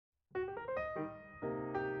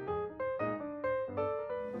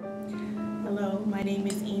Hello, my name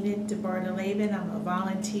is Enid Debarelaben. I'm a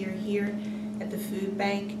volunteer here at the Food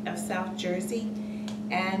Bank of South Jersey,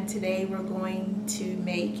 and today we're going to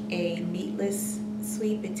make a meatless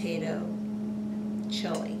sweet potato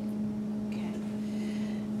chili. Okay.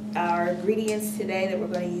 Our ingredients today that we're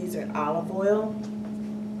going to use are olive oil,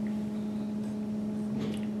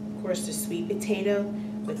 of course the sweet potato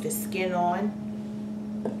with the skin on.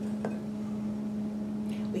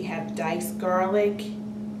 We have diced garlic,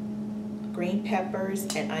 green peppers,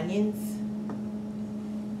 and onions.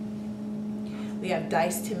 We have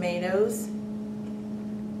diced tomatoes,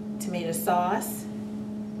 tomato sauce,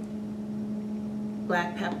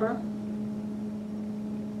 black pepper,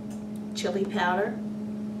 chili powder,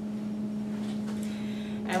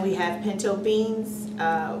 and we have pinto beans.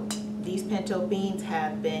 These pinto beans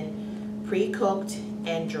have been pre-cooked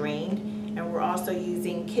and drained, and we're also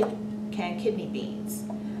using canned kidney beans.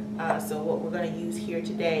 So what we're going to use here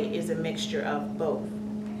today is a mixture of both.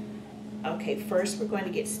 Okay, first we're going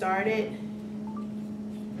to get started.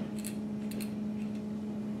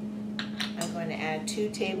 I'm going to add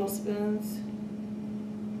 2 tablespoons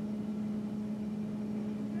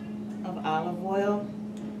of olive oil,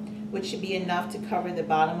 which should be enough to cover the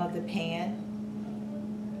bottom of the pan.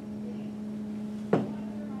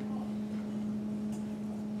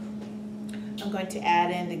 I'm going to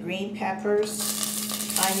add in the green peppers,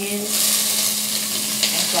 onions,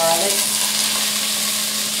 and garlic.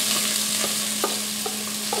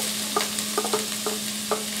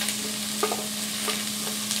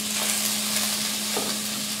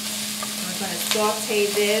 I'm going to saute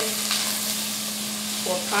this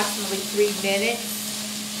for approximately 3 minutes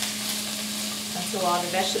until all the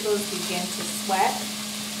vegetables begin to sweat.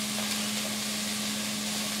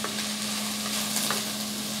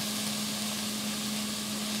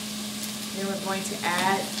 Then we're going to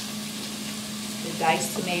add the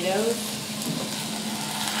diced tomatoes.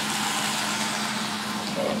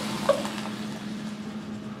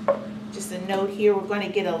 Just a note here, we're going to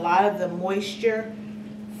get a lot of the moisture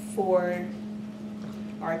for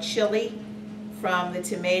our chili from the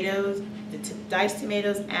tomatoes, the diced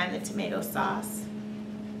tomatoes, and the tomato sauce.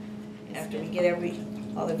 After we get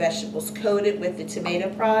all the vegetables coated with the tomato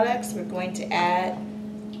products, we're going to add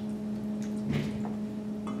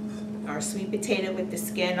our sweet potato with the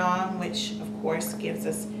skin on, which of course gives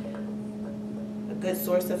us a good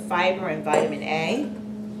source of fiber and vitamin A.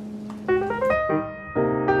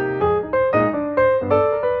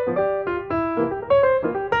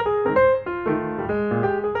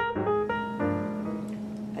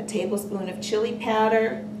 A tablespoon of chili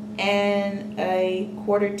powder and a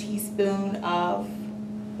 1/4 teaspoon of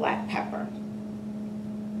black pepper.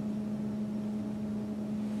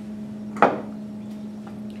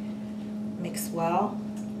 Mix well.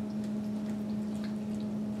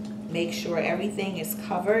 Make sure everything is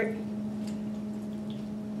covered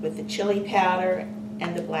with the chili powder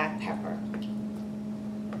and the black pepper.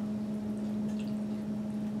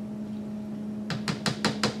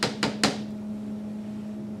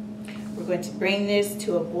 We're going to bring this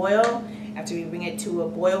to a boil. After we bring it to a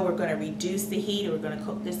boil, we're going to reduce the heat. We're going to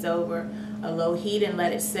cook this over a low heat and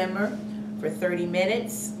let it simmer for 30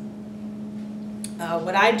 minutes.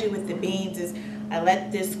 What I do with the beans is I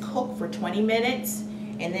let this cook for 20 minutes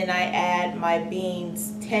and then I add my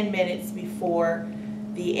beans 10 minutes before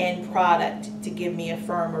the end product to give me a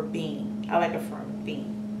firmer bean. I like a firm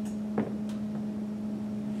bean.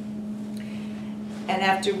 And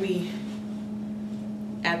after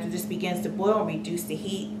this begins to boil, reduce the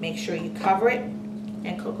heat, make sure you cover it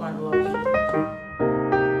and cook on low heat.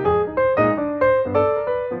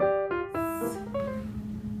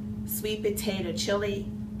 Sweet potato chili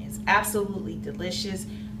is absolutely delicious.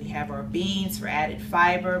 We have our beans for added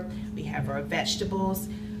fiber, we have our vegetables,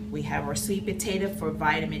 we have our sweet potato for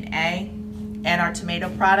vitamin A, and our tomato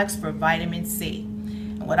products for vitamin C.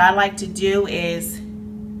 And what I like to do is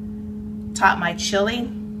top my chili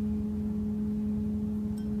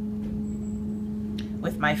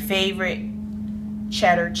with my favorite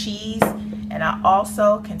cheddar cheese, and I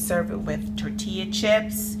also can serve it with tortilla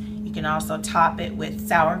chips. You can also top it with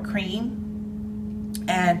sour cream,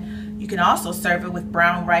 and you can also serve it with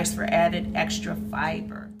brown rice for added extra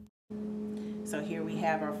fiber. So here we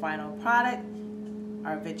have our final product,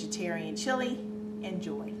 our vegetarian chili.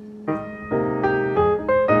 Enjoy.